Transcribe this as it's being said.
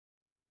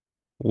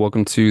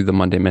Welcome to the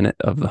Monday Minute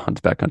of the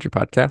Hunt Backcountry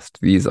podcast.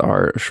 These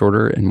are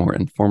shorter and more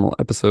informal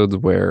episodes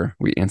where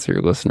we answer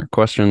your listener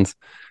questions.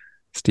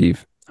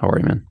 Steve, how are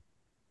you, man?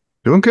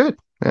 Doing good.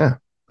 Yeah.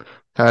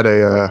 Had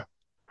I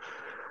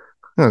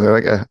don't know,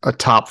 like a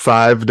top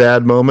five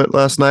dad moment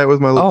last night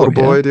with my Oh, little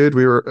yeah. boy, dude.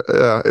 We were,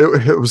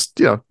 it was,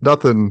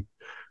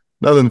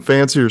 nothing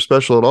fancy or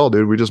special at all,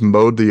 dude. We just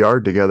mowed the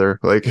yard together.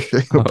 Like,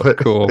 Oh, but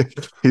cool.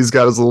 he's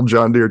got his little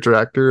John Deere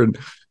tractor and,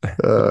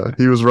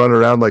 he was running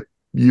around like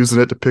using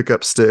it to pick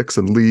up sticks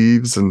and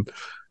leaves.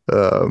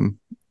 Um,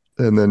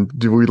 and then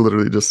we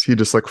literally he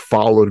just like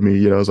followed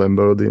me, as I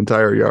mowed the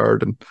entire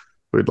yard, and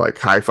we'd like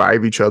high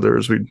five each other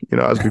as we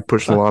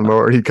push the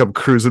lawnmower, and he'd come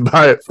cruising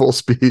by at full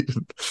speed.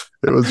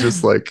 It was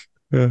just like,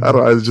 I don't know.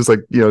 I was just like,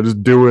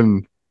 just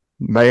doing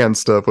man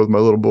stuff with my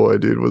little boy,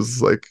 dude.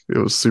 Was like, it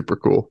was super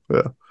cool.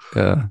 Yeah.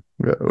 Yeah,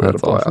 Yeah. We had a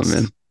that's awesome, blast.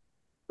 man.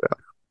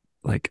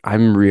 Like,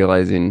 I'm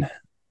realizing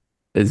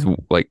is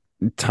like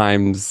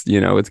times,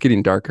 it's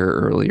getting darker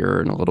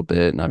earlier in a little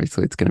bit, and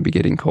obviously it's going to be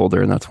getting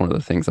colder. And that's one of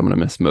the things I'm going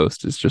to miss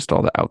most is just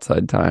all the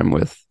outside time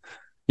with,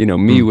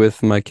 me Hmm.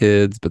 with my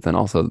kids, but then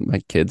also my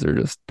kids are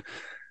just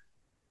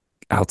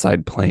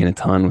outside playing a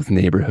ton with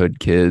neighborhood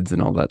kids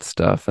and all that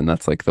stuff. And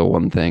that's like the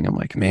one thing I'm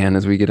like, man,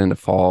 as we get into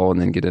fall and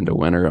then get into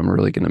winter, I'm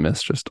really going to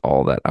miss just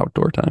all that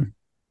outdoor time.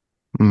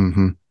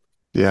 Hmm.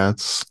 Yeah.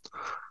 It's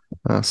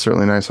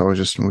certainly nice. I always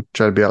just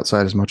try to be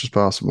outside as much as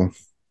possible.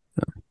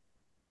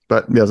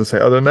 But yeah, as I say,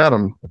 other than that,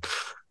 I'm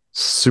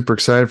super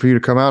excited for you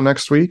to come out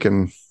next week.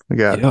 And we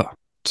got Yeah.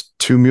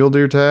 two mule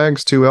deer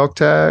tags, two elk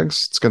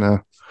tags. It's going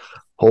to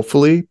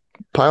hopefully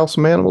pile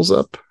some animals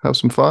up, have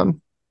some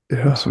fun,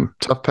 Yeah. some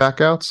tough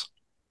pack outs.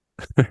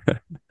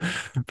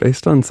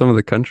 Based on some of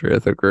the country I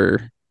think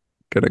we're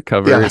going to Yeah,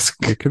 cover,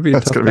 it could be a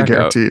that's tough going to be pack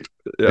out. guaranteed.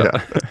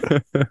 Yeah.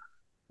 Yeah.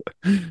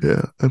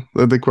 Yeah.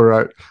 I think we're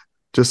right.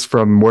 Just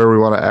from where we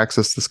want to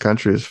access this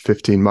country is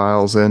 15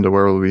 miles into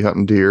where we'll be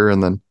hunting deer.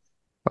 And then,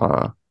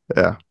 uh,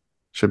 yeah,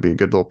 should be a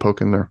good little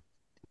poke in there.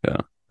 Yeah.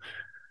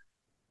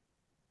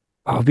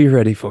 I'll be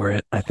ready for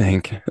it, I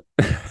think.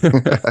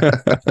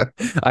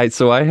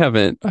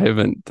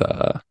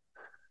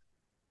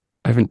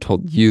 I haven't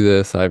told you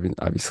this. I haven't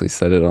obviously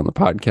said it on the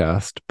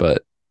podcast,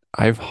 but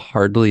I've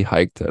hardly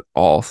hiked at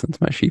all since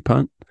my sheep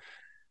hunt.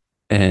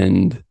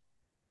 And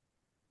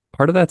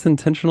part of that's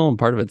intentional and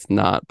part of it's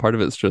not. Part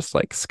of it's just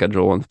like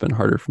schedule and it's been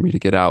harder for me to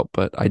get out.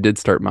 But I did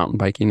start mountain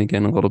biking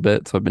again a little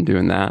bit. So I've been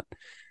doing that.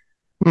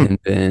 Hmm. And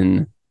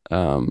then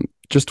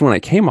just when I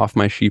came off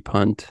my sheep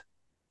hunt,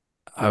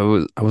 I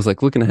was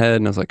like looking ahead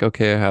and I was like,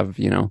 okay, I have,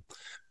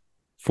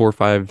 4,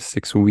 5,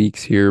 6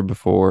 weeks here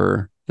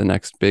before the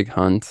next big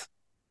hunt.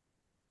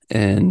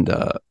 And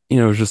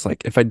it was just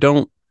like if I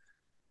don't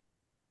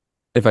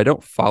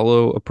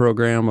follow a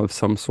program of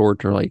some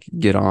sort or like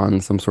get on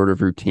some sort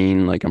of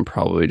routine, like I'm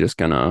probably just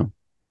gonna,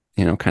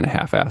 kind of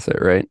half-ass it,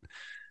 right?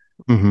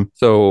 Hmm.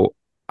 So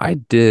I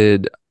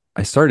did,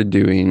 I started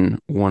doing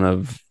one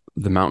of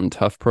the Mountain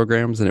Tough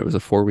programs, and it was a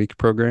 4-week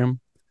program,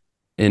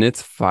 and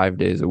it's 5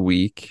 days a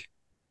week.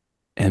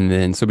 And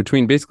then, so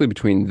between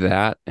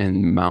that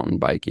and mountain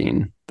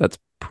biking, that's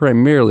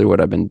primarily what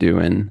I've been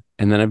doing.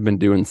 And then I've been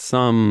doing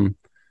some,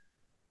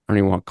 I don't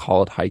even want to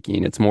call it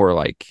hiking. It's more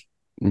like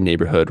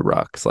neighborhood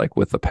rucks, like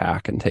with the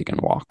pack and taking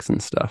walks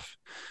and stuff.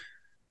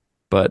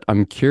 But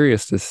I'm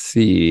curious to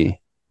see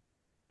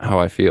how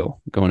I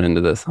feel going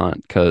into this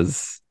hunt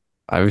because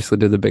I obviously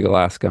did the big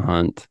Alaska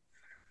hunt.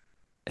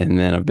 And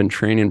then I've been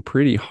training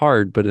pretty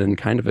hard, but in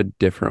kind of a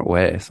different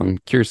way. So I'm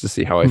curious to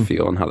see how I Hmm.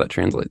 feel and how that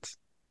translates.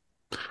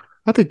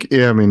 I think,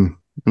 yeah, I mean,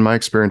 in my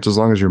experience, as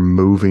long as you're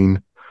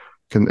moving,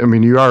 I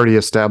mean, you already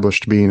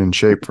established being in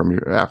shape from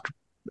your after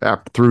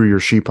through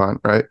your sheep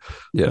hunt, right?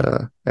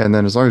 Yeah. And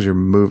then as long as you're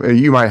moving,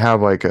 you might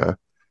have like a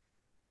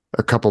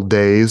couple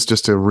days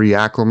just to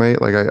reacclimate.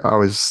 Like I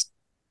always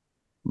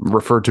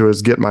refer to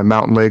as getting my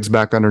mountain legs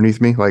back underneath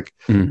me. Like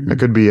I Hmm.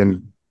 could be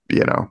in,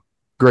 you know,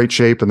 great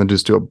shape and then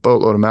just do a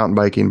boatload of mountain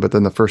biking. But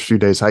then the first few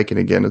days hiking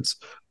again, it's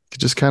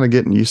just kind of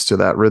getting used to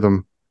that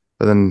rhythm.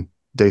 And then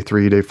day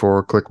three, day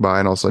four, click by,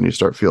 and all of a sudden you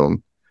start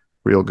feeling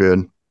real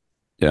good,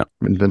 Yeah.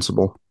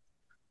 invincible.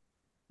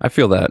 I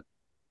feel that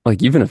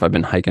like even if I've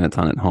been hiking a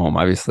ton at home,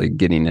 obviously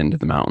getting into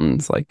the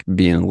mountains, like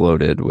being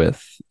loaded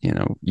with,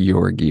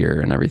 your gear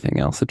and everything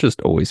else, it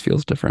just always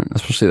feels different,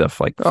 especially that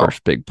like Oh,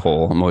 first big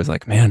pull. I'm always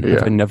like, man,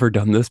 have I yeah. never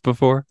done this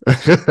before?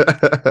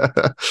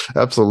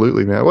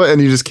 Absolutely, man. Well,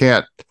 and you just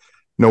can't,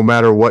 no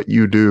matter what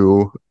you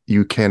do,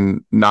 you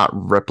can not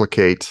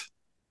replicate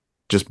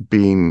just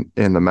being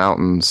in the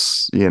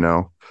mountains,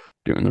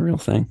 Doing the real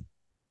thing.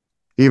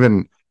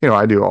 even,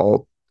 I do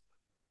all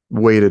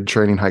weighted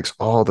training hikes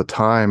all the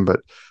time, but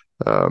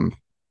um,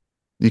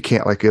 you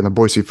can't like in the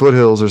Boise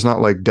foothills, there's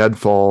not like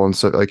deadfall. And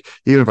so like,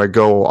 even if I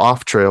go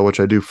off trail, which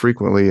I do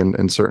frequently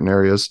in certain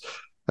areas,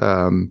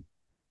 um,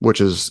 which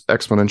is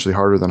exponentially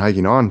harder than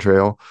hiking on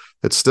trail,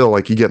 it's still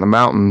like you get in the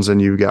mountains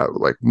and you got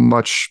like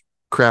much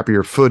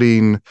crappier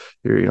footing,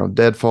 you're,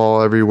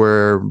 deadfall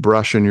everywhere,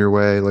 brush in your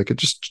way. Like it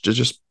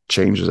just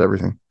changes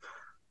everything.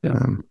 Yeah.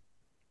 Um,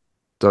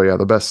 so yeah,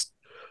 the best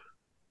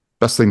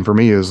best thing for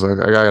me is like,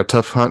 I got a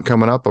tough hunt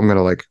coming up. I'm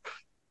gonna like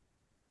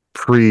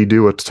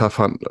pre-do a tough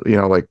hunt,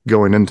 like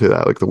going into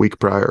that like the week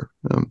prior,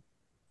 and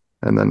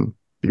then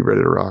be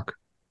ready to rock.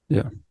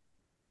 Yeah.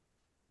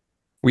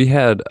 We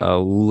had a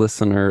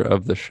listener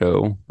of the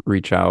show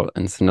reach out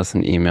and send us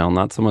an email,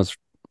 not so much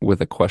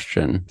with a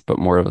question, but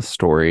more of a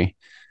story.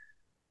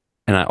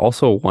 And I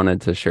also wanted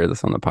to share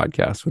this on the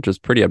podcast, which is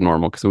pretty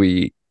abnormal because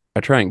I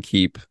try and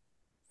keep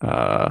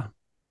uh,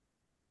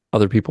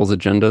 other people's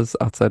agendas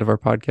outside of our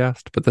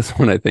podcast, but this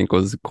one I think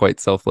was quite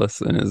selfless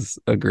and is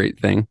a great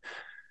thing.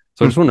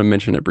 So I Hmm. just want to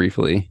mention it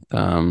briefly.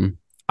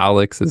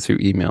 Alex is who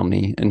emailed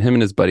me, and him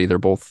and his buddy, they're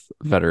both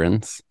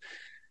veterans,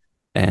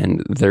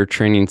 and they're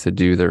training to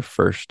do their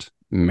first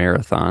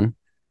marathon.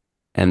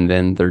 And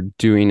then they're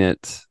doing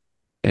it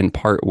in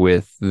part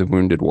with the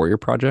Wounded Warrior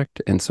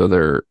Project. And so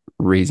they're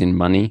raising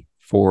money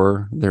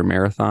for their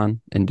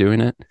marathon and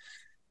doing it.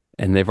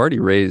 And they've already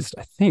raised,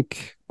 I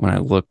think, when I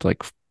looked,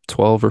 like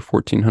 $12 or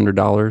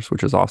 $1,400,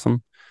 which is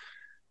awesome.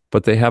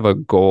 But they have a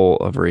goal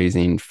of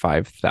raising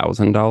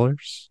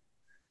 $5,000.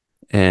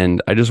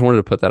 And I just wanted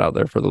to put that out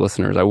there for the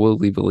listeners. I will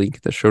leave a link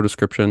in the show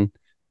description.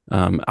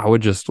 I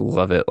would just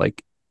love it.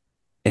 Like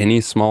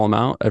any small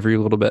amount, every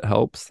little bit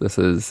helps. This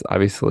is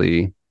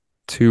obviously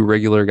two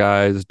regular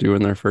guys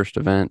doing their first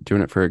event,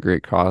 doing it for a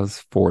great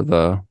cause for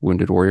the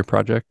Wounded Warrior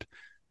Project.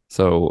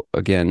 So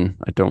again,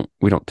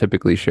 we don't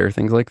typically share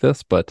things like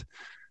this, but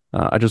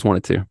I just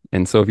wanted to.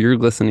 And so if you're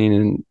listening,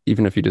 and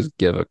even if you just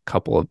give a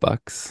couple of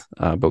bucks,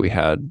 but we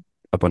had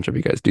a bunch of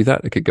you guys do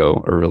that, it could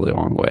go a really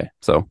long way.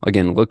 So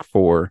again, look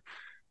for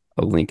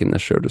a link in the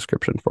show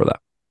description for that.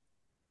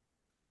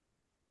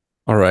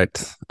 All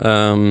right.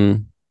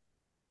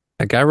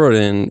 A guy wrote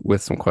in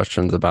with some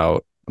questions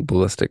about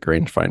ballistic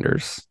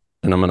rangefinders,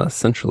 and I'm going to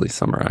essentially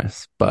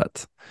summarize,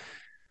 but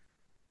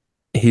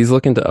he's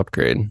looking to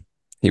upgrade.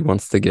 He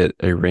wants to get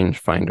a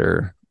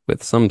rangefinder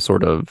with some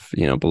sort of,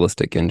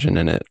 ballistic engine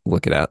in it,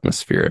 look at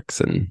atmospherics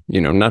and,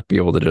 not be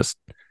able to just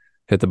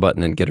hit the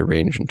button and get a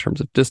range in terms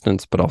of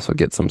distance, but also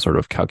get some sort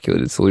of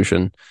calculated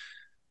solution,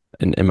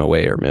 an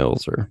MOA or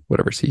mils or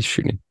whatever he's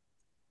shooting.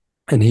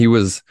 And he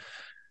was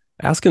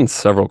asking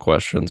several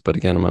questions, but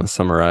again, I'm going to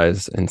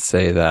summarize and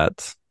say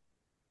that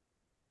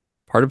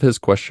part of his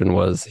question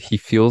was he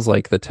feels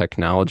like the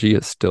technology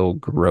is still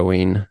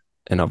growing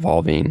and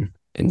evolving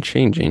and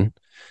changing,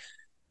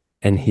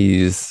 and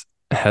he's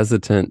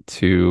hesitant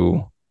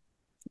to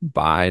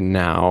buy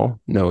now,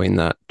 knowing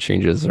that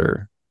changes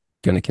are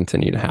going to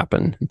continue to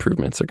happen,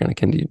 improvements are going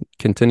to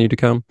continue to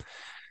come.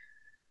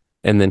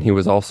 And then he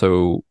was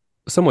also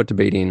somewhat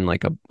debating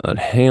like a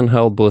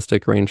handheld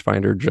ballistic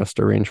rangefinder, just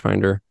a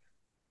rangefinder,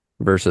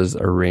 versus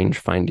a range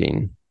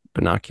finding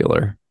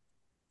binocular.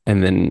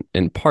 And then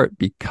in part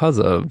because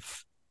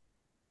of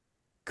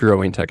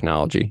growing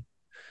technology,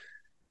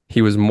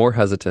 he was more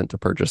hesitant to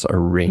purchase a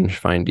range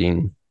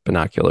finding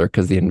binocular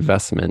because the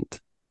investment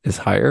is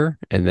higher.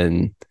 And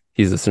then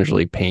he's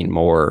essentially paying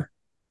more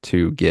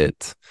to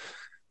get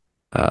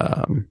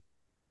um,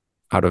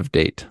 out of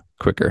date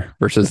quicker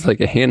versus like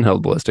a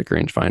handheld ballistic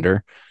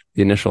rangefinder.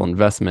 The initial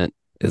investment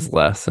is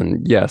less.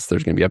 And yes,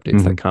 there's going to be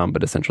updates that Hmm. come,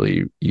 but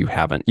essentially you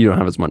don't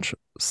have as much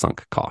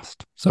sunk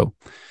cost. So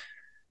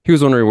he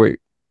was wondering what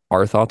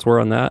our thoughts were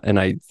on that. And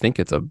I think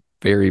it's a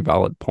very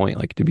valid point.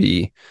 Like to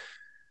be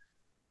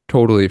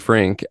totally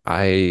frank,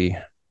 I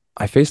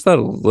faced that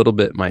a little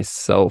bit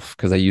myself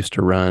because I used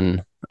to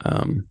run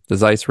the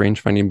Zeiss range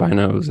finding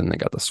binos and they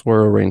got the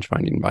Swirl range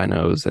finding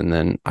binos. And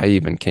then I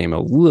even came a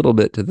little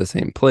bit to the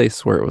same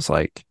place where it was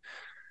like,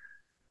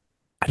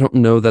 I don't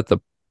know that the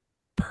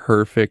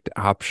perfect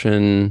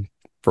option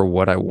for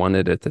what I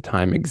wanted at the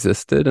time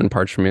existed. And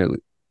part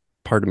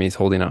of me is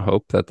holding out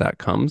hope that that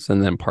comes.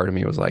 And then part of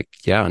me was like,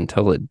 yeah,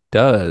 until it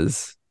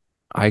does,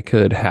 I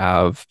could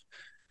have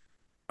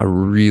a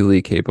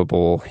really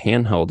capable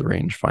handheld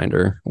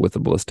rangefinder with a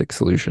ballistic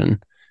solution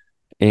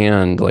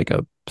and like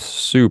a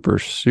super,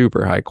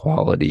 super high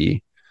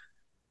quality,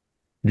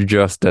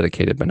 just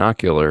dedicated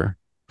binocular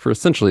for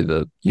essentially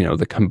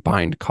the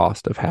combined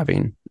cost of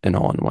having an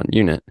all-in-one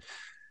unit.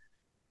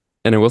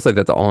 And I will say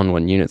that the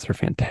all-in-one units are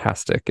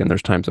fantastic. And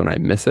there's times when I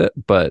miss it,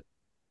 but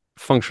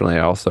functionally,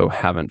 I also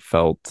haven't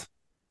felt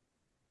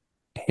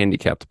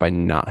handicapped by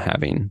not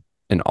having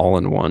an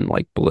all-in-one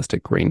like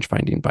ballistic range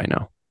finding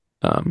bino.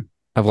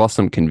 I've lost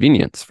some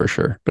convenience for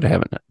sure, but I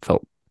haven't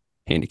felt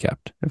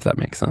handicapped, if that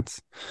makes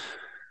sense.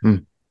 Hmm.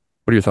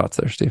 What are your thoughts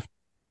there, Steve?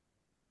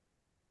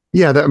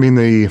 Yeah, I mean,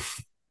 the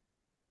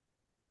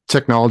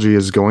technology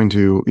is going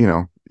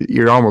to,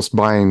 you're almost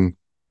buying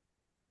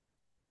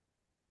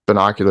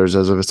binoculars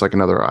as if it's like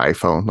another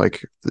iPhone.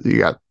 Like you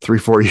got 3,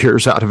 4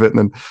 years out of it. And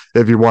then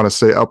if you want to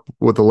stay up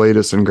with the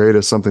latest and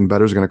greatest, something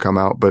better is going to come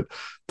out. But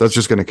that's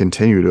just going to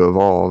continue to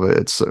evolve.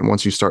 It's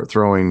once you start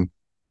throwing,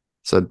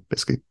 said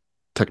basically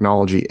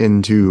technology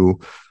into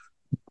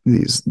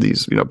these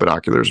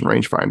binoculars and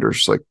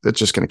rangefinders, like it's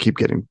just going to keep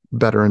getting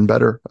better and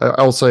better.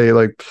 I'll say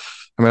like,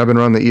 I mean, I've been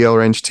running the EL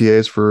range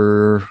TAs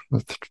for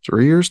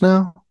 3 years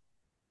now.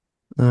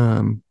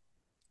 And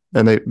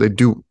they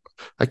do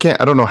I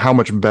don't know how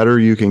much better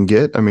you can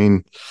get. I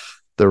mean,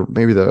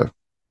 maybe the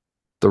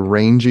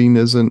ranging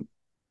isn't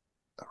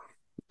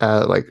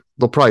like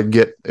they'll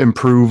probably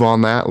improve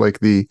on that. Like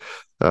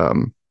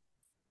um,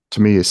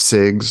 to me,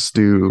 SIGs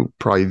do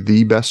probably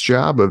the best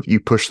job of you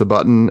push the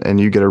button and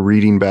you get a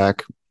reading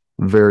back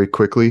very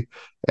quickly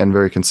and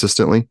very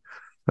consistently.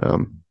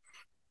 Um,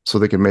 so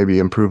they can maybe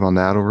improve on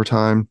that over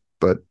time.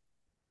 But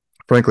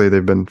frankly,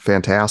 they've been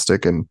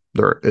fantastic and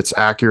it's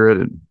accurate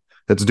and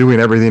it's doing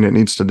everything it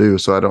needs to do.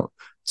 So I don't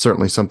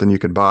certainly something you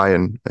could buy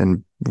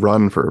and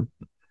run for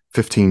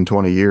 15,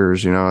 20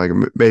 years, like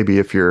maybe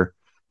if you're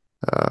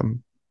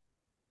um,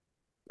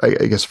 I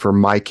guess for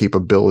my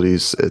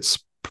capabilities,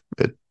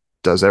 it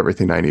does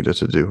everything I need it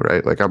to do,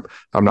 right? Like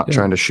I'm not Yeah.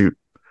 trying to shoot,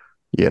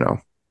 you know,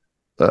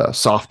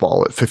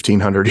 softball at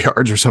 1,500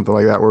 yards or something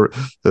like that. Where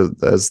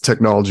as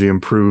technology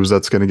improves,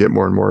 that's going to get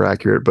more and more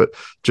accurate. But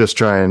just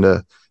trying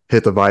to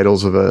hit the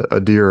vitals of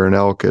a deer or an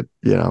elk at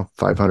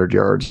 500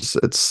 yards,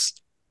 it's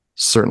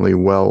certainly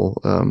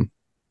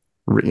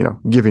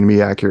giving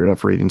me accurate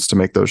enough readings to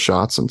make those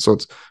shots. And so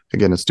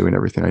it's doing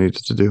everything I need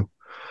it to do.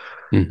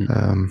 Hmm.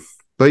 Um,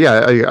 but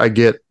yeah, I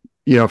get,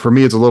 for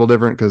me, it's a little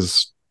different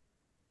because,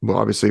 well,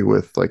 obviously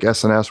with like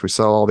SNS, we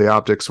sell all the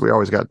optics. We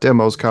always got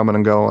demos coming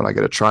and going. I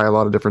get to try a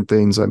lot of different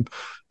things. I'm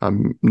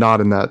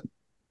not in that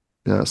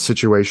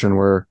situation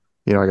where,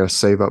 I got to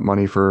save up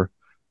money for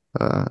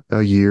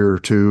a year or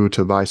two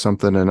to buy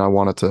something and I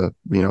want it to,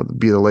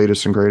 be the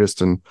latest and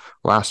greatest and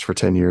last for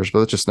 10 years,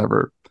 but that's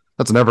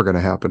never going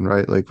to happen.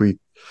 Right. Like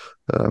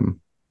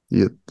um,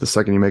 the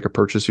second you make a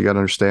purchase, you got to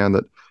understand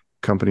that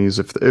companies,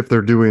 if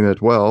they're doing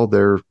it well,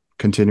 they're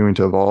continuing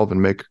to evolve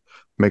and make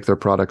their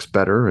products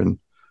better. And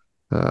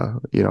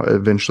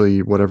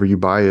eventually whatever you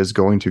buy is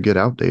going to get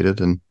outdated,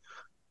 and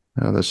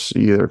this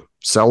either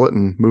sell it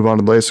and move on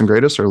to the latest and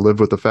greatest, or live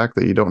with the fact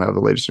that you don't have the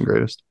latest and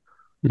greatest.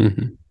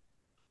 Hmm.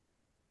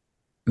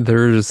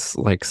 There's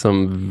like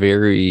some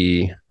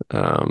very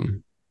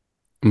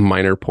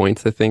minor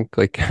points I think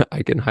like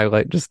I can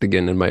highlight just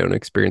again in my own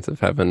experience of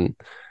having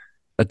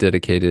a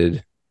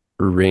dedicated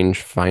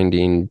range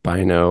finding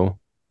bino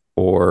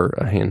or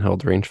a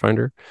handheld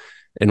rangefinder.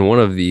 And one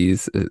of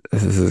these,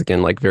 this is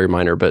again like very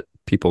minor, but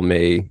people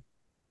maybe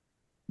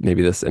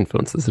this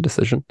influences the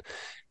decision.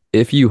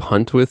 If you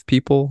hunt with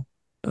people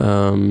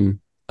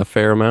a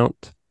fair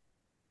amount,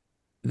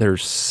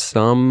 there's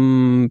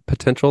some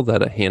potential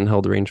that a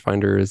handheld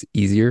rangefinder is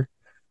easier.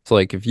 So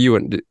like if you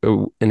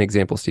an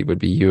example, Steve, would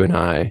be you and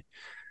I,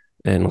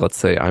 and let's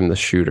say I'm the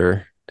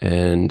shooter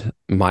and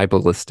my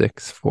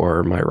ballistics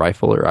for my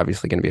rifle are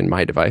obviously going to be in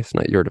my device,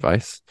 not your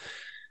device.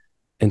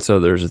 And so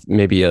there's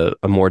maybe a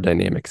more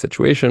dynamic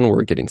situation where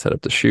we're getting set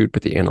up to shoot,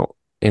 but the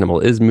animal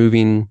is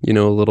moving, a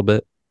little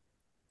bit.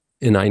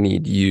 And I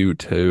need you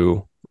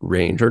to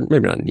range, or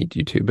maybe not need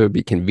you to, but it'd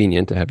be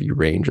convenient to have you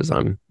range as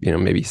I'm,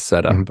 maybe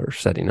set up Mm-hmm. or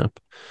setting up.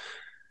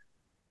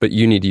 But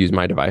you need to use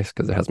my device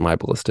because it has my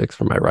ballistics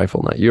for my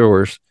rifle, not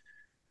yours.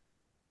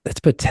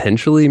 It's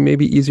potentially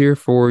maybe easier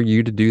for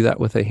you to do that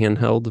with a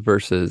handheld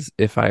versus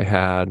if I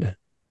had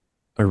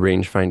a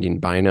range finding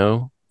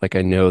bino. Like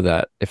I know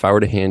that if I were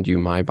to hand you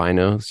my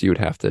binos, you would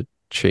have to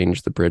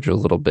change the bridge a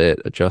little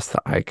bit, adjust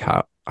the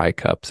eye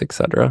cups,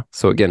 etc.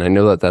 So again, I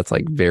know that that's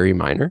like very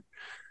minor,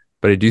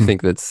 but I do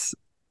think that's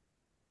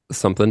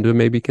something to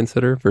maybe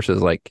consider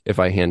versus like if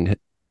I hand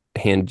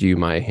you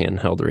my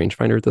handheld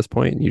rangefinder at this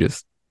point and you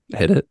just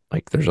hit it,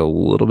 like there's a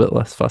little bit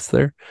less fuss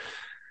there.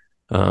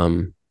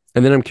 Um,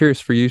 and then I'm curious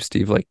for you,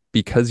 Steve, like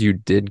because you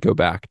did go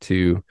back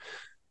to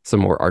some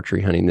more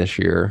archery hunting this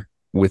year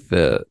with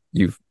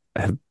you've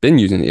have been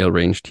using the ill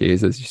range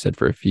TAs as you said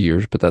for a few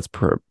years, but that's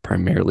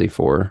primarily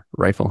for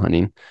rifle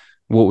hunting.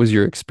 What was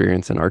your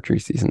experience in archery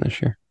season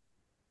this year?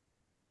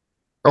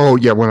 Oh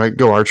yeah, when I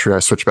go archery, I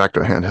switch back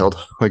to a handheld.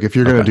 Like if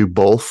you're going to Okay. do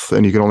both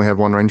and you can only have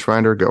one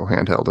rangefinder, go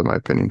handheld in my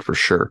opinion for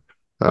sure.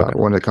 Okay.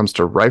 When it comes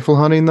to rifle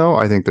hunting, though,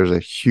 I think there's a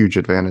huge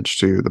advantage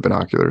to the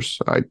binoculars.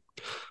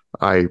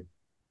 I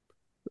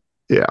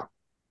yeah,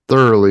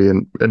 thoroughly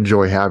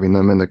enjoy having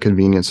them and the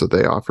convenience that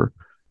they offer.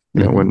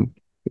 Hmm. When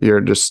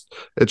it's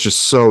just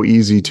so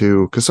easy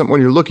to, because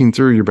when you're looking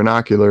through your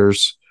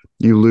binoculars,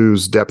 you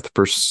lose depth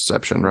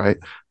perception, right?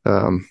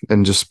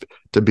 And just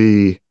to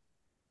be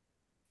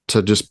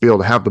to just be able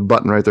to have the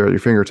button right there at your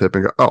fingertip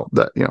and go, oh,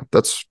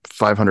 that's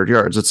 500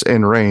 yards, it's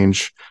in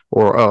range,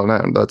 or oh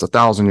man, that's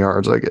 1,000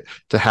 yards. Like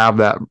to have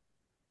that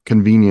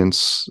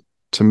convenience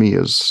to me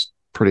is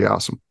pretty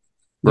awesome.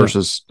 Yeah.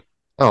 Versus,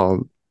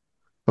 oh,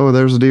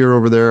 there's a deer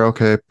over there.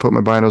 Okay, put my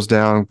binos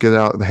down, get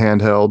out the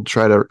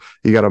handheld,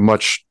 you got a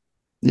much,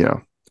 you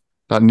know,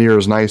 not near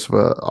as nice of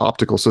a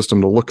optical system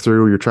to look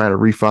through. You're trying to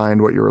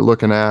refine what you were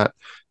looking at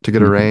to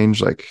get a Hmm.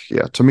 range. Like,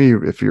 yeah, to me,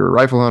 if you're a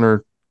rifle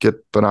hunter, get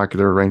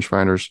binocular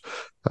rangefinders.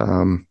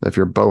 If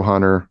you're a bow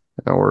hunter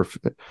or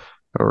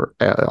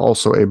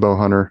also a bow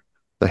hunter,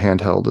 the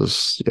handheld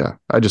is, yeah.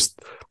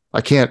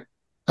 I can't,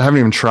 I haven't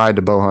even tried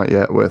to bow hunt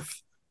yet with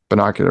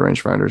binocular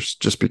rangefinders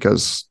just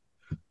because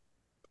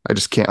I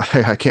just can't,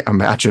 I can't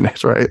imagine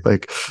it. Right.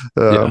 Like,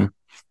 Yeah.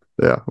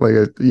 yeah,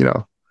 like,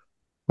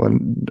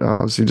 when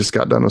obviously just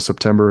got done with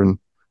September and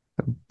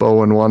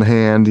bow in one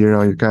hand,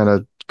 you're kind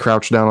of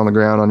crouched down on the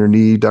ground on your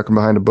knee, ducking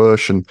behind a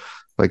bush, and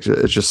like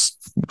it's just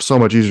so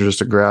much easier just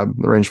to grab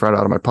the rangefinder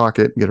out of my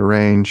pocket, get a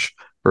range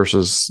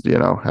versus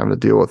having to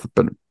deal with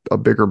a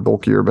bigger,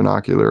 bulkier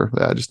binocular.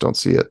 I just don't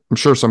see it. I'm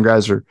sure some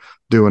guys are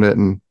doing it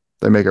and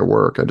they make it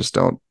work. I just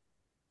don't.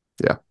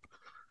 Yeah,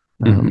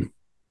 Mm-hmm.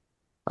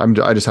 um,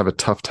 I just have a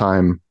tough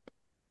time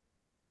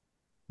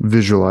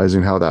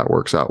visualizing how that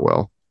works out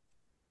well.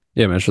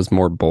 Yeah, man, it's just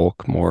more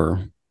bulk,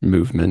 more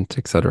movement,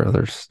 etc.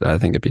 I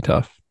think it'd be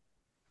tough.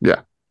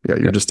 Yeah, yeah,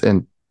 you're Yeah. just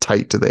in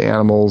tight to the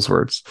animals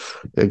where it's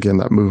again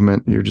that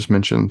movement you just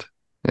mentioned.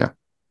 Yeah.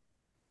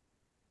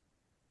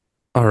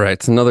 All right.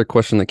 It's another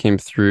question that came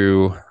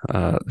through,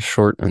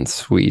 short and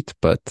sweet,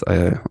 but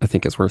I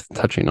think it's worth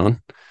touching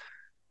on.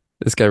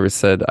 This guy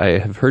said, I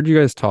have heard you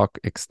guys talk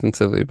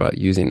extensively about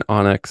using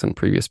onX in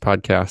previous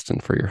podcasts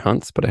and for your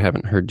hunts, but I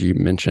haven't heard you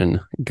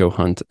mention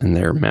GoHunt and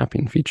their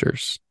mapping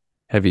features.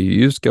 Have you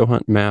used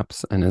GoHunt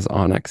maps and is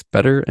onX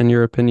better in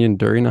your opinion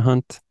during a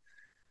hunt?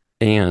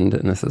 And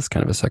this is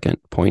kind of a second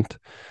point,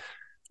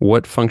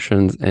 what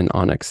functions in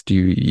onX do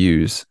you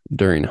use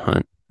during a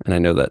hunt? And I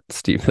know that,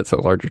 Steve, that's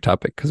a larger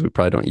topic because we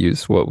probably don't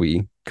use what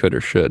we could or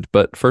should.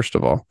 But first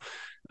of all,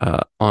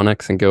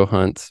 onX and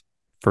GoHunt,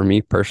 for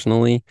me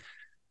personally,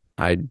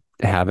 I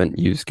haven't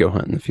used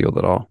GoHunt in the field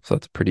at all. So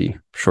that's a pretty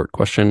short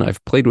question.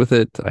 I've played with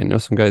it. I know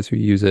some guys who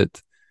use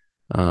it.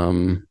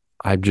 I've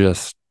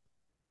just,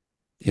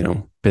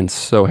 been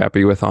so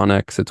happy with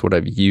onX. It's what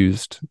I've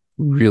used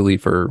really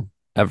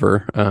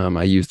forever.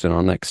 I used an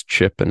onX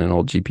chip and an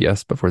old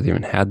GPS before they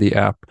even had the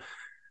app.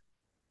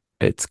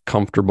 It's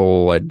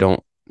comfortable. I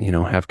don't,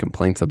 have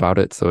complaints about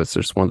it. So it's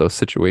just one of those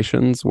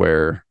situations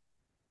where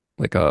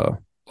like a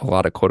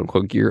lot of quote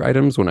unquote gear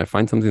items, when I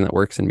find something that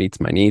works and meets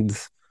my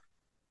needs,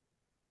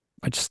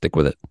 I just stick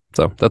with it.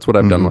 So that's what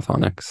I've done Mm-hmm. with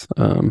onX.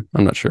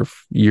 I'm not sure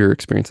if your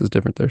experience is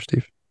different there,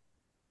 Steve.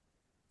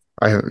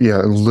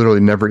 Yeah, literally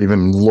never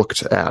even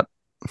looked at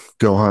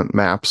Go Hunt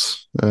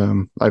maps.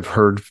 I've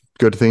heard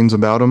good things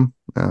about them,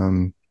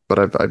 but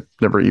I've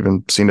never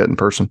even seen it in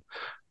person.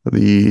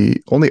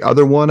 The only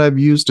other one I've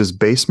used is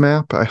Base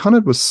Map. I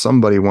hunted with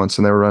somebody once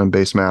and they were running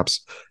base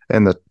maps,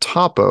 and the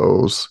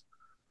topos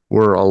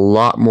were a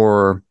lot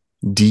more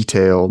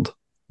detailed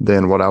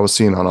than what I was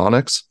seeing on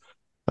onX.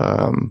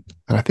 And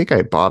I think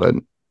I bought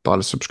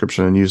a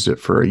subscription and used it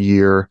for a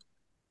year.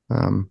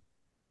 Um,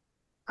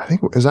 I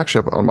think it was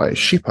actually up on my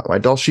sheep hunt, my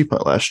Dall sheep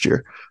hunt last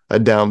year. I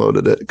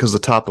downloaded it because the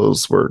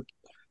topos were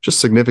just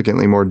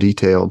significantly more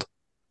detailed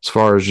as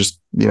far as just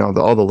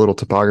all the little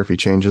topography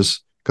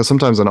changes. Because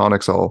sometimes in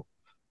onX,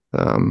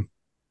 um,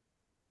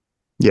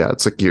 yeah,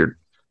 it's like you're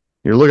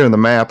looking at the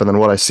map and then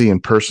what I see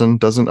in person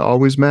doesn't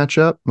always match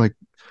up. Like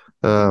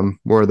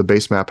where the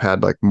base map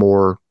had like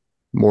more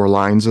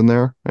lines in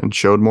there and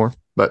showed more.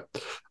 But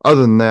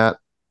other than that,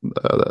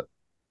 uh,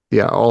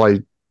 yeah, all I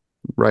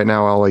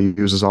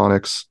use is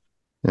onX,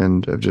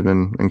 and I've just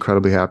been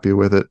incredibly happy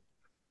with it.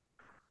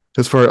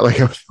 As far like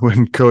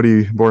when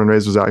Cody Born and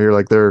Raised was out here,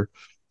 like they're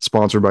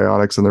sponsored by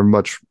onX and they're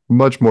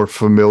much more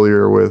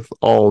familiar with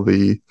all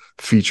the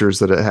features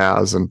that it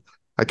has. And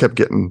I kept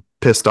getting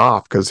pissed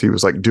off because he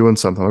was like doing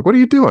something. Like, what are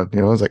you doing?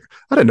 I was like,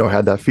 I didn't know I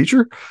had that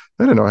feature.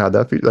 I didn't know I had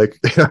that feature. Like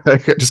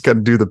I just got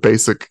to do the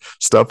basic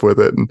stuff with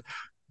it. And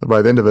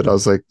by the end of it, I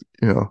was like,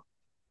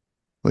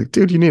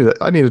 dude,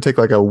 I need to take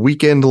like a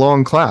weekend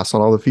long class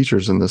on all the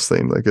features in this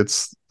thing. Like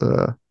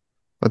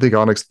I think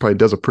onX probably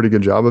does a pretty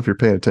good job if you're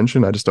paying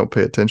attention. I just don't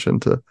pay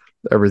attention to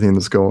everything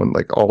that's going,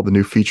 like all the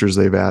new features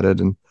they've added.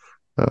 And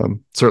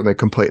certainly a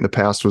complaint in the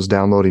past was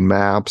downloading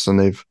maps, and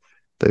they've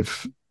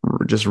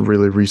just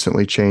really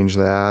recently changed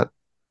that.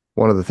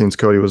 One of the things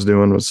Cody was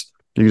doing was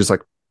you just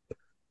like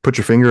put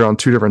your finger on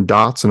two different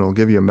dots and it'll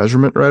give you a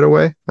measurement right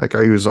away. Like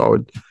I was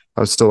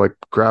still like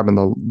grabbing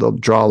the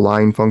draw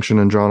line function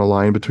and drawing a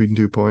line between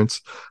 2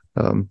 points.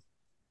 Um,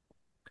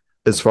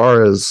 as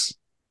far as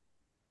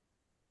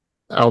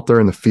out there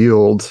in the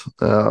field,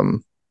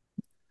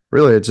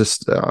 really it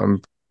just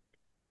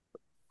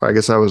I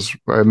guess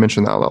I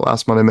mentioned that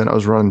last month. I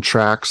was running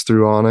tracks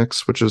through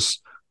onX,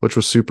 which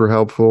was super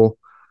helpful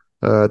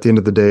at the end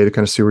of the day to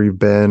kind of see where you've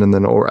been, and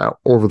then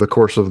over the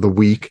course of the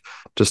week,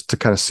 just to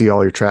kind of see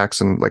all your tracks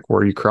and like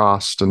where you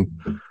crossed, and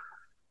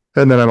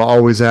then I'm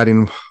always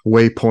adding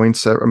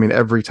waypoints. I mean,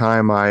 every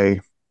time I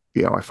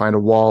find a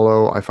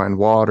wallow, I find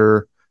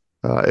water.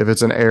 If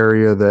it's an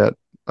area that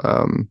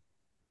um,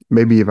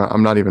 maybe even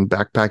I'm not even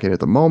backpacking at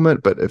the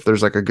moment, but if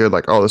there's like a good,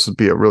 like, oh, this would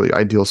be a really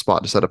ideal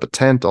spot to set up a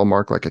tent, I'll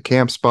mark like a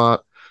camp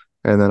spot.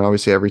 And then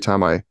obviously every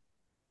time I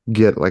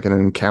get like an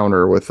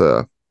encounter with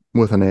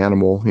an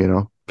animal,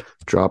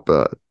 drop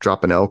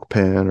an elk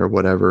pen or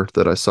whatever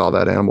that I saw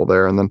that animal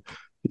there, and then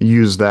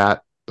use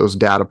those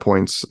data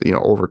points,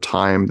 over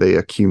time they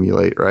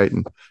accumulate, right?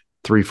 And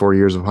 3-4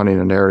 years of hunting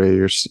an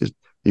area,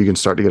 you can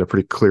start to get a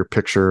pretty clear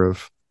picture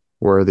of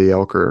where the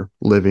elk are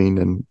living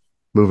and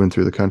moving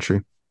through the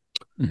country.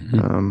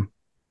 Mm-hmm.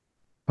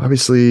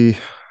 Obviously,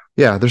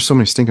 yeah, there's so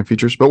many stinking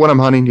features, but when I'm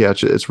hunting, yeah,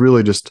 it's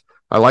really just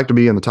I like to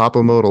be in the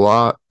topo mode a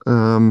lot,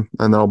 and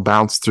then I'll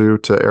bounce through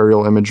to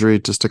aerial imagery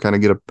just to kind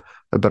of get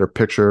a better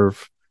picture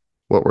of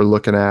what we're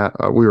looking at.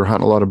 We were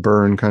hunting a lot of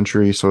burn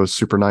country, so it's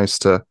super nice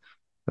to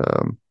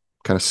um,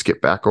 kind of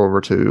skip back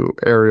over to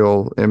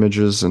aerial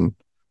images and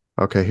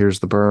okay, here's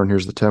the burn,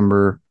 here's the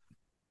timber.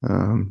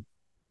 Um,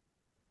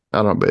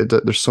 I don't know,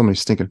 but there's so many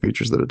stinking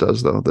features that it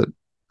does though that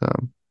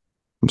um,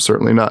 I'm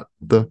certainly not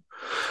the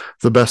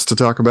best to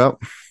talk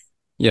about.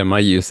 Yeah, my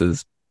use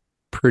is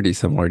pretty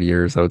similar to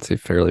yours. I would say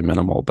fairly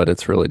minimal, but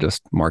it's really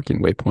just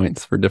marking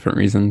waypoints for different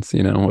reasons,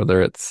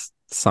 whether it's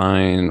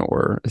sign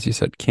or, as you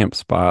said, camp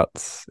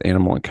spots,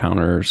 animal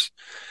encounters.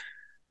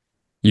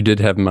 You did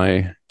have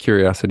my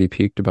curiosity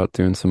piqued about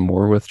doing some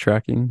more with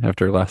tracking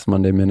after last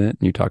Monday minute,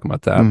 and you talk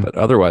about that. Mm, But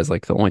otherwise,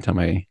 like the only time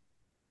I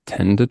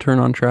tend to turn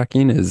on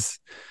tracking is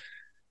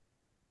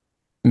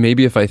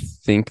maybe if I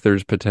think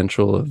there's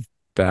potential of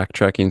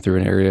backtracking through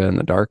an area in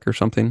the dark or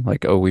something,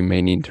 like, oh, we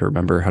may need to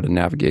remember how to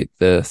navigate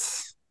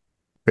this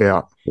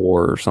yeah.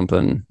 or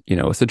something,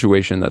 a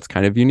situation that's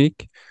kind of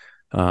unique.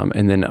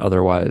 And then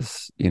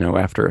otherwise,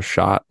 after a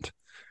shot,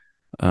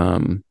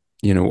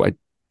 I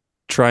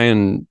try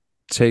and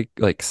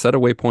set a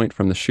waypoint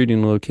from the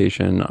shooting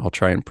location. I'll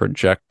try and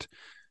project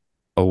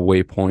a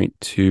waypoint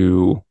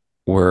to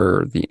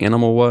where the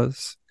animal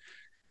was,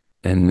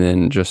 and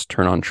then just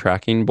turn on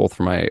tracking both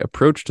for my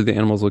approach to the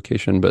animal's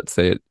location, but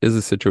say it is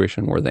a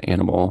situation where the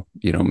animal,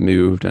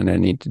 moved and I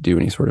need to do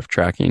any sort of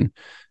tracking.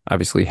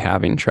 Obviously,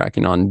 having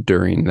tracking on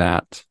during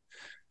that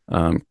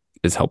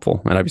is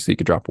helpful. And obviously, you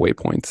could drop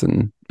waypoints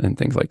and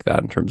things like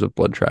that in terms of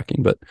blood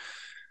tracking. But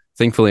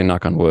thankfully,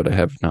 knock on wood, I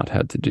have not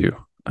had to do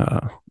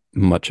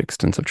much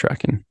extensive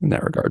tracking in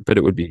that regard, but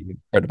it would be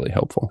incredibly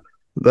helpful.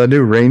 The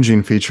new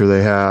ranging feature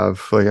they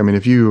have, like, I mean,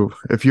 if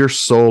you're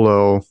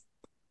solo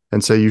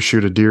and say you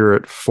shoot a deer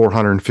at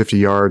 450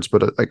 yards,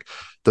 but like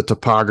the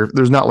topography,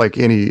 there's not like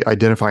any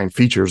identifying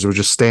features. It was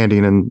just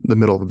standing in the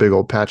middle of a big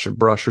old patch of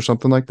brush or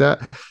something like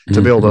that.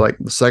 To be able to Mm-hmm. like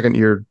the second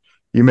you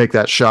make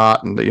that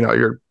shot and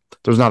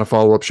there's not a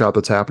follow up shot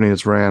that's happening.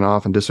 It's ran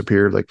off and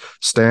disappeared. Like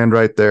stand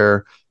right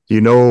there. You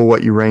know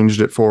what you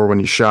ranged it for when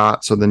you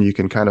shot, so then you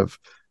can kind of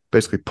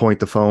basically point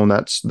the phone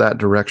that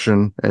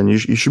direction, and you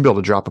should be able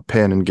to drop a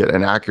pin and get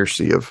an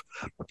accuracy of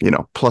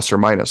plus or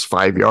minus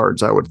 5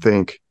 yards, I would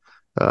think,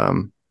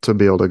 to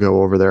be able to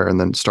go over there and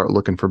then start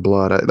looking for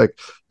blood. Like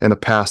in the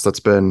past, that's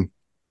been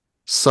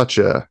such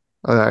a.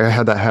 I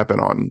had that happen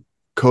on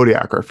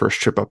Kodiak, our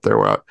first trip up there,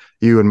 where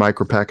you and Mike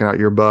were packing out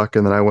your buck,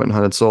 and then I went and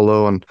hunted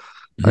solo, and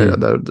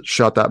Mm-hmm.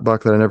 shot that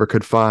buck that I never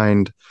could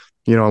find.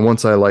 And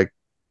once I like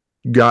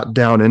got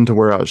down into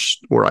where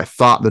I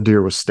thought the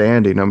deer was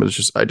standing,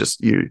 it's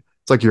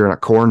like you're in a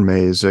corn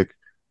maze. Like,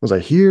 was I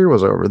here?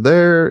 Was I over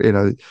there?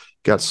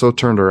 Got so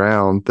turned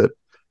around that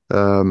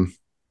um,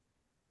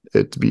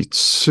 it'd be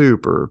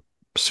super,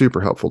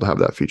 super helpful to have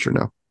that feature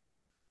now.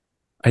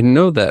 I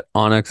know that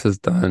onX has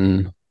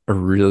done a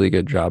really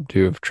good job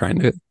too of trying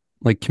to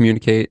like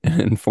communicate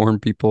and inform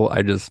people.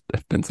 I just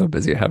have been so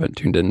busy, I haven't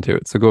tuned into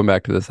it. So going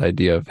back to this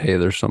idea of, hey,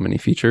 there's so many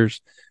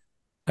features,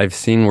 I've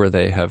seen where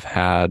they have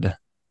had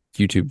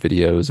YouTube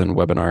videos and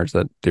webinars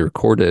that they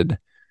recorded.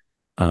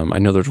 I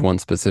know there's one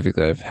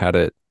specifically, I've had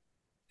it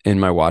in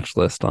my watch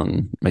list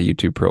on my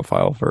YouTube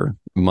profile for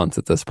months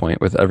at this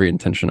point, with every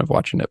intention of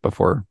watching it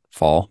before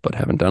fall, but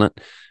haven't done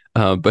it.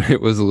 But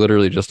it was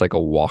literally just like a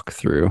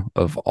walkthrough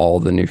of all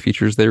the new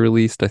features they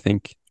released, I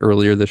think,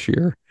 earlier this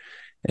year,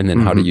 and then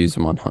how to Mm-hmm. use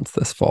them on hunts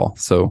this fall.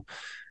 So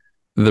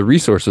the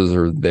resources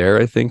are there,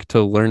 I think,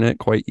 to learn it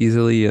quite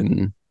easily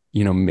and,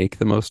 make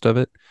the most of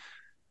it.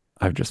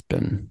 I've just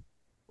been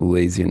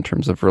lazy in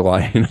terms of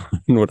relying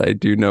on what I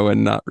do know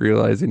and not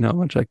realizing how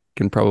much I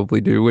can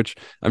probably do, which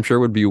I'm sure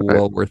would be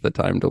Right. well worth the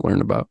time to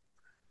learn about.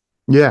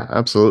 Yeah,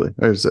 absolutely.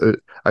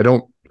 I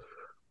don't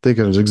think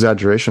it's an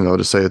exaggeration though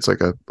to say it's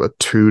like a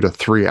 2 to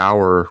 3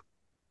 hour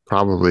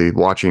probably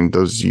watching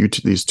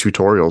these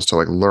tutorials to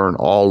like learn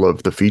all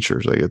of the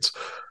features. Like it's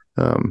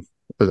um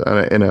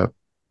in a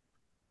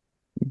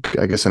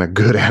I guess in a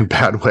good and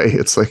bad way.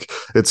 It's like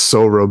it's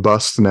so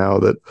robust now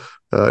that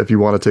if you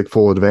want to take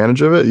full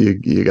advantage of it,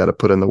 you got to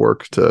put in the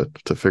work to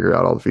figure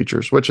out all the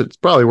features, which it's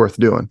probably worth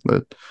doing.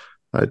 But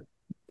I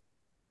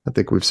I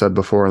think we've said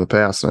before in the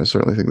past, and I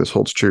certainly think this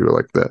holds true.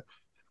 Like that,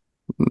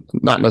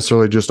 not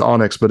necessarily just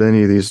onX, but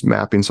any of these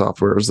mapping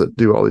softwares that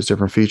do all these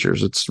different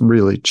features. It's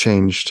really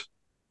changed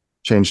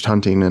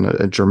hunting in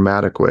a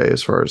dramatic way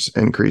as far as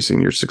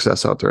increasing your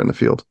success out there in the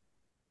field.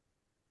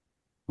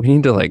 We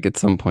need to like at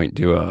some point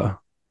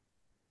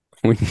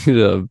we need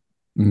to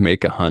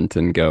make a hunt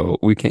and go,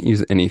 we can't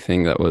use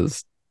anything that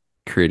was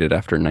created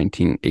after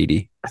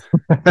 1980.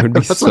 It would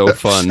be That's so what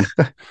fun.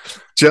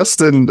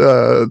 Justin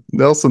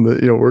Nelson,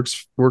 that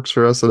works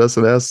for us at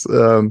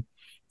SNS.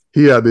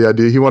 He had the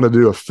idea. He wanted to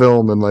do a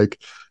film and like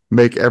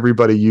make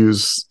everybody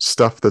use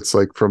stuff that's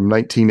like from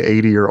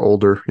 1980 or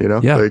older.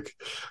 Yeah,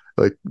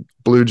 Like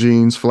blue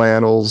jeans,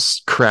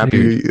 flannels,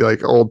 dude, crappy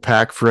like old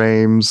pack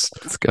frames,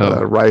 let's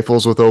go.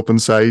 rifles with open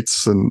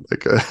sights, and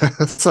like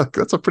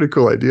that's a pretty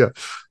cool idea.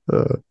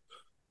 Uh,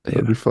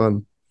 that'd Yeah, be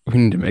fun. we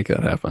need to make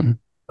that happen.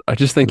 I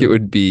just think it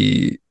would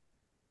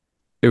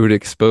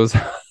expose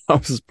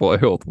how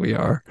spoiled we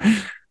are.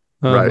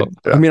 Right.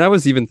 I Yeah. mean, I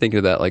was even thinking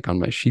of that like on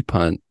my sheep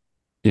hunt,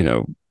 you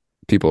know,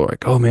 people are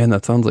like, "Oh man,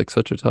 that sounds like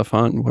such a tough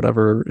hunt and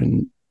whatever."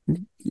 And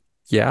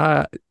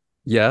yeah,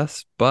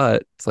 yes,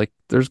 but it's like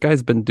there's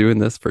guys been doing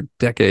this for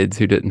decades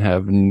who didn't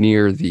have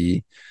near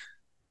the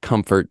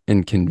comfort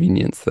and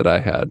convenience that I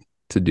had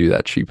to do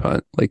that sheep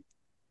hunt. Like,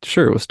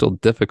 sure, it was still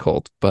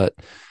difficult, but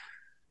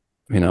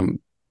I mean,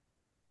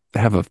 I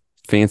have a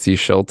fancy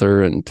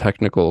shelter and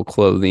technical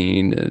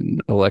clothing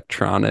and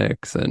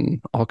electronics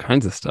and all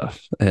kinds of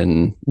stuff.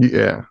 And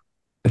Yeah.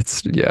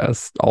 yeah,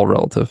 it's all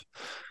relative.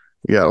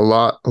 Yeah. A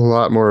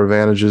lot more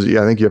advantages.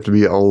 Yeah. I think you have to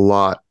be a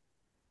lot,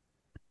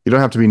 you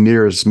don't have to be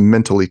near as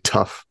mentally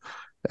tough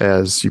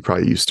as you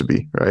probably used to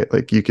be, right?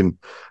 Like you can,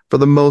 for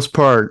the most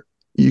part,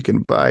 you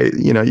can buy,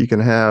 you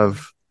can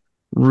have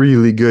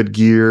really good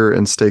gear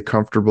and stay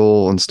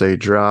comfortable and stay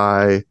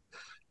dry.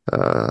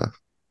 Uh,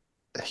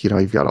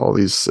 you've got all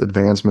these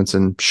advancements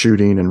in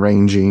shooting and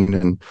ranging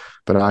and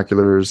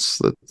binoculars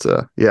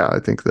that, yeah, I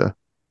think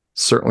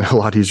certainly a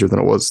lot easier than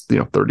it was,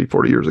 30,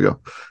 40 years ago.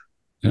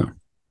 Yeah.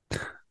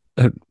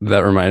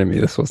 That reminded me,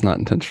 this was not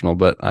intentional,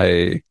 but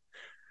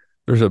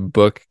there's a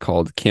book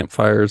called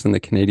Campfires in the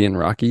Canadian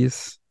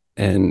Rockies,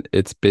 and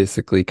it's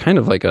basically kind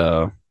of like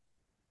a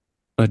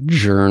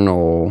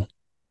journal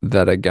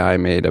that a guy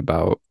made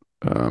about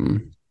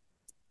um,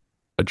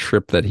 a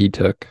trip that he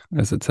took,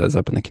 as it says,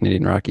 up in the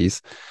Canadian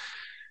Rockies.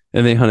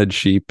 And they hunted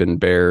sheep and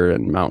bear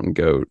and mountain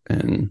goat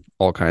and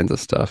all kinds of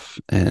stuff.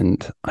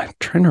 And I'm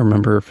trying to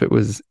remember if it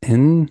was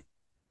even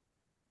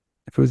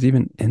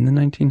in the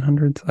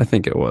 1900s. I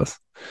think it was.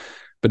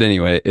 But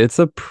anyway, it's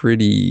a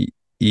pretty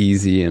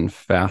easy and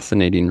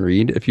fascinating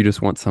read if you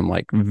just want some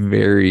like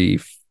very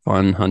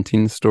fun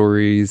hunting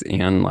stories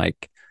and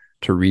like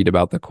to read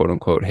about the quote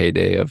unquote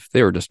heyday of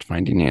they were just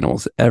finding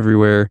animals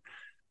everywhere.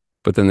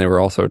 But then they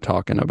were also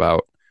talking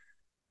about,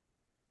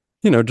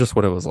 just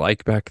what it was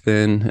like back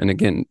then. And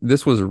again,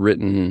 this was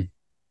written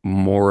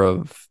more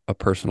of a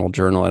personal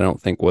journal. I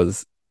don't think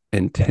was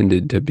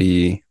intended to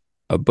be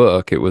a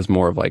book. It was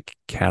more of like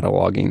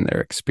cataloging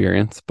their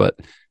experience, but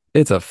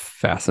it's a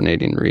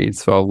fascinating read.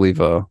 So I'll leave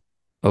a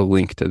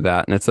link to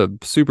that. And it's a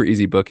super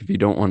easy book if you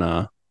don't want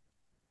to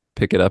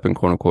pick it up and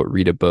quote unquote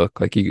read a book.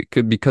 Like you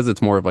could, because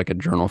it's more of like a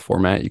journal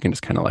format, you can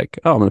just kind of like,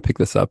 oh, I'm going to pick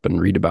this up and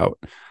read about,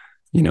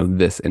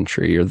 this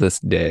entry or this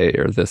day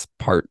or this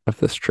part of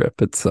this trip.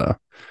 It's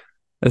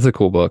a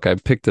cool book. I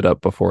picked it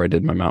up before I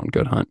did my mountain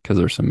goat hunt because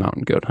there's some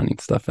mountain goat hunting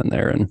stuff in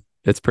there and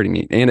it's pretty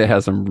neat. And it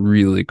has some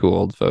really cool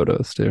old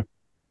photos too.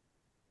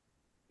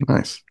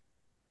 Nice.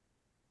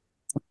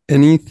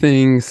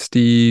 Anything,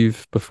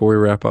 Steve, before we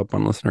wrap up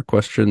on listener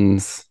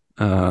questions?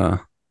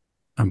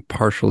 I'm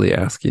partially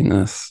asking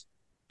this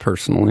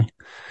personally.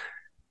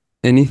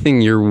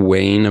 Anything you're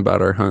weighing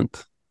about our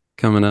hunt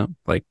coming up?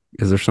 Like,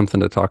 is there something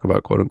to talk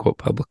about, quote unquote,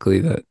 publicly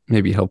that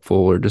may be helpful,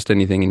 or just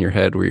anything in your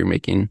head where you're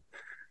making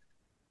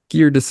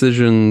gear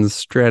decisions,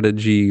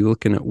 strategy,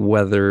 looking at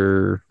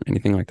weather,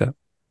 anything like that?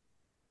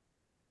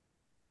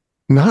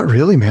 Not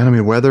really, man. I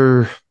mean,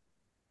 weather,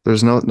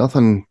 there's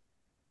nothing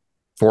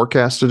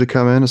forecasted to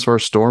come in as far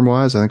as storm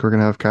wise. I think we're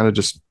gonna have kind of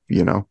just,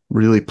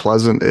 really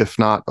pleasant, if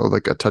not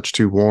like a touch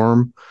too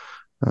warm.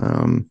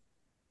 Um,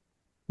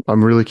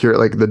 I'm really curious,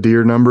 like the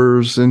deer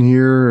numbers in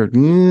here,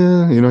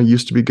 yeah,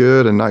 used to be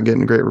good and not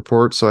getting great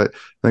reports. So I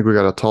think we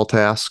got a tall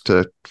task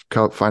to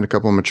find a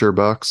couple of mature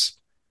bucks.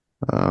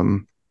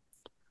 Um,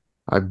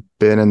 I've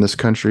been in this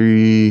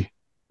country.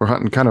 We're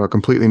hunting kind of a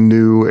completely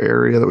new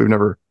area that we've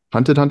never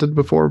hunted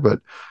before, but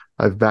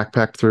I've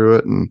backpacked through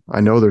it and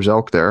I know there's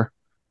elk there.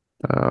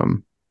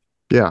 Um,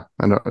 yeah,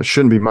 I know it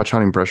shouldn't be much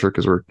hunting pressure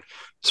because we're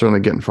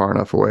certainly getting far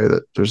enough away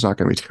that there's not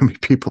going to be too many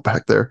people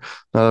back there.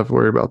 Not have to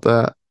worry about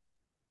that.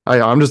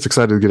 I'm just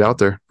excited to get out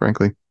there,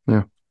 frankly.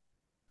 Yeah.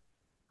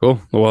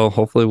 Cool. Well,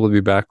 hopefully we'll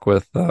be back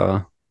with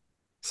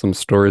some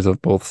stories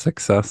of both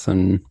success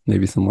and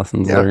maybe some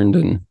lessons Yeah. learned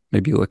and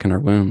maybe licking our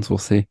wounds. We'll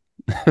see.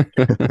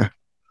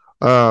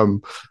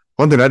 Um,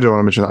 one thing I do want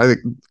to mention, I think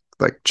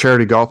like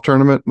charity golf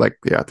tournament, like,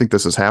 yeah, I think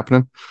this is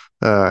happening.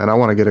 And I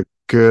want to get a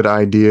good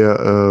idea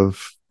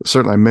of,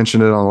 certainly I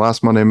mentioned it on the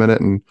last Monday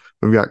Minute, and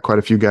we've got quite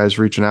a few guys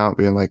reaching out,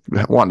 being like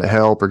wanting to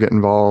help or get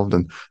involved.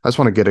 And I just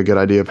want to get a good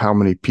idea of how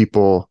many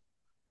people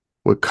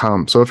would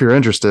come. So if you're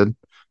interested,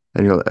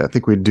 and I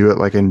think we'd do it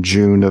like in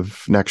June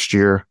of next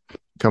year,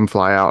 come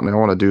fly out. And I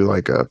want to do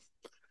like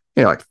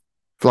like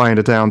fly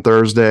into town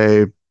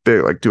Thursday,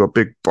 big, like do a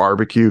big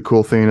barbecue,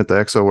 cool thing at the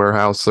Exo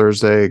warehouse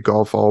Thursday,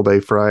 golf all day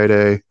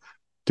Friday,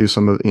 do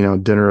some of,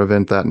 dinner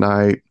event that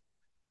night.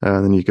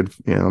 And then you could,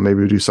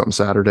 maybe do something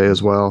Saturday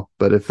as well.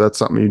 But if that's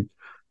something you'd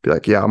be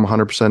like, yeah, I'm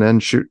 100% in,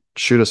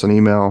 shoot us an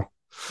email.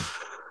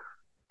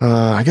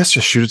 I guess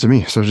just shoot it to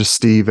me. So just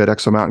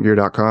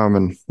steve@exomountaingear.com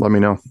and let me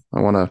know. I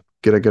want to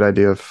get a good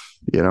idea of,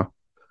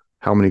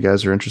 how many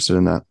guys are interested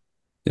in that.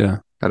 Yeah.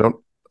 I don't,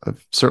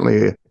 I've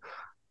certainly,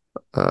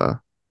 I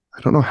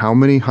don't know how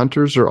many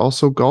hunters are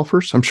also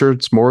golfers. I'm sure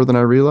it's more than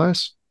I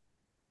realize.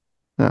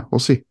 Yeah, we'll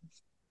see.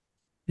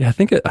 Yeah, I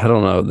think I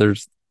don't know.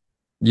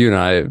 you and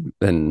I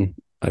and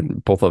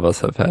both of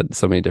us have had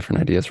so many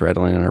different ideas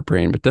rattling in our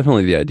brain, but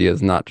definitely the idea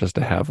is not just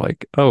to have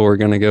like, oh, we're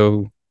gonna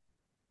go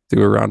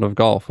do a round of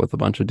golf with a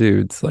bunch of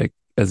dudes. Like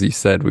as you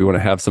said, we want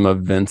to have some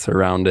events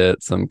around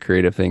it, some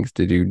creative things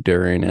to do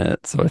during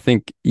it. So I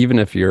think even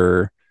if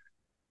you're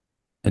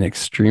an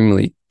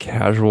extremely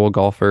casual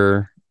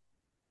golfer,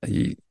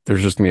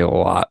 there's just gonna be a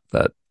lot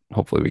that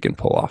hopefully we can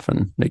pull off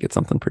and make it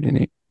something pretty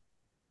neat.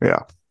 Yeah.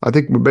 I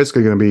think we're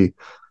basically going to be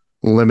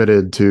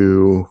limited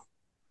to,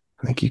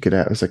 I think you could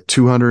have, it's like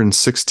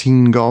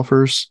 216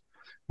 golfers,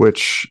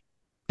 which,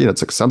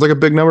 it's like, sounds like a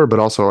big number, but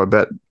also I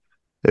bet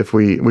if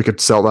we could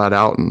sell that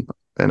out in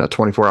a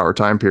 24-hour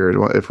time period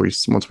if we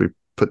once we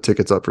put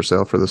tickets up for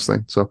sale for this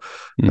thing. So,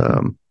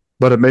 Hmm.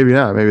 but maybe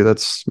not. Maybe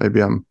there's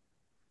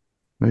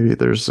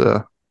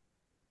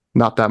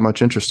not that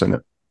much interest in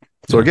it.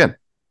 So Yeah, again,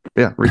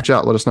 yeah, reach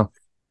out, let us know.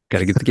 got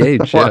to get the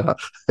gauge. Yeah,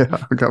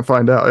 Yeah, we gotta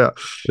find out. yeah.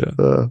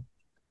 Yeah,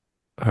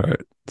 All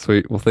right.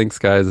 Sweet. Well, thanks,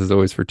 guys, as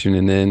always, for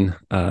tuning in.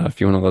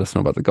 If you want to let us know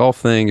about the golf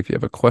thing, if you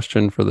have a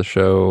question for the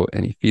show,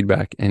 any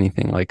feedback,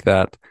 anything like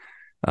that,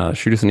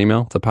 shoot us an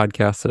email to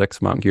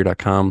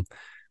podcast@xmountaingear.com.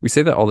 We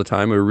say that all the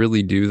time. We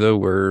really do, though.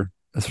 We're,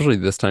 especially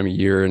this time of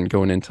year and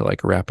going into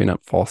like wrapping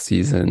up fall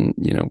season,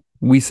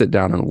 we sit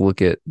down and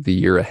look at the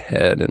year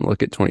ahead and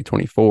look at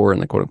 2024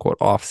 and the quote unquote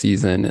off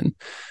season and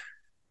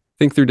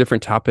think through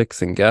different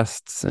topics and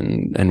guests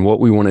and what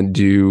we want to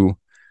do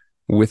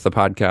with the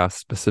podcast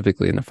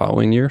specifically in the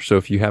following year. So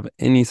if you have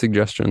any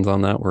suggestions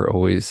on that, we're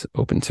always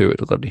open to it.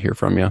 I'd love to hear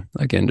from you.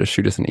 Again, just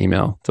shoot us an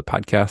email to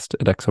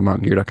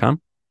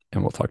podcast@exomountaingear.com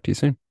and we'll talk to you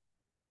soon.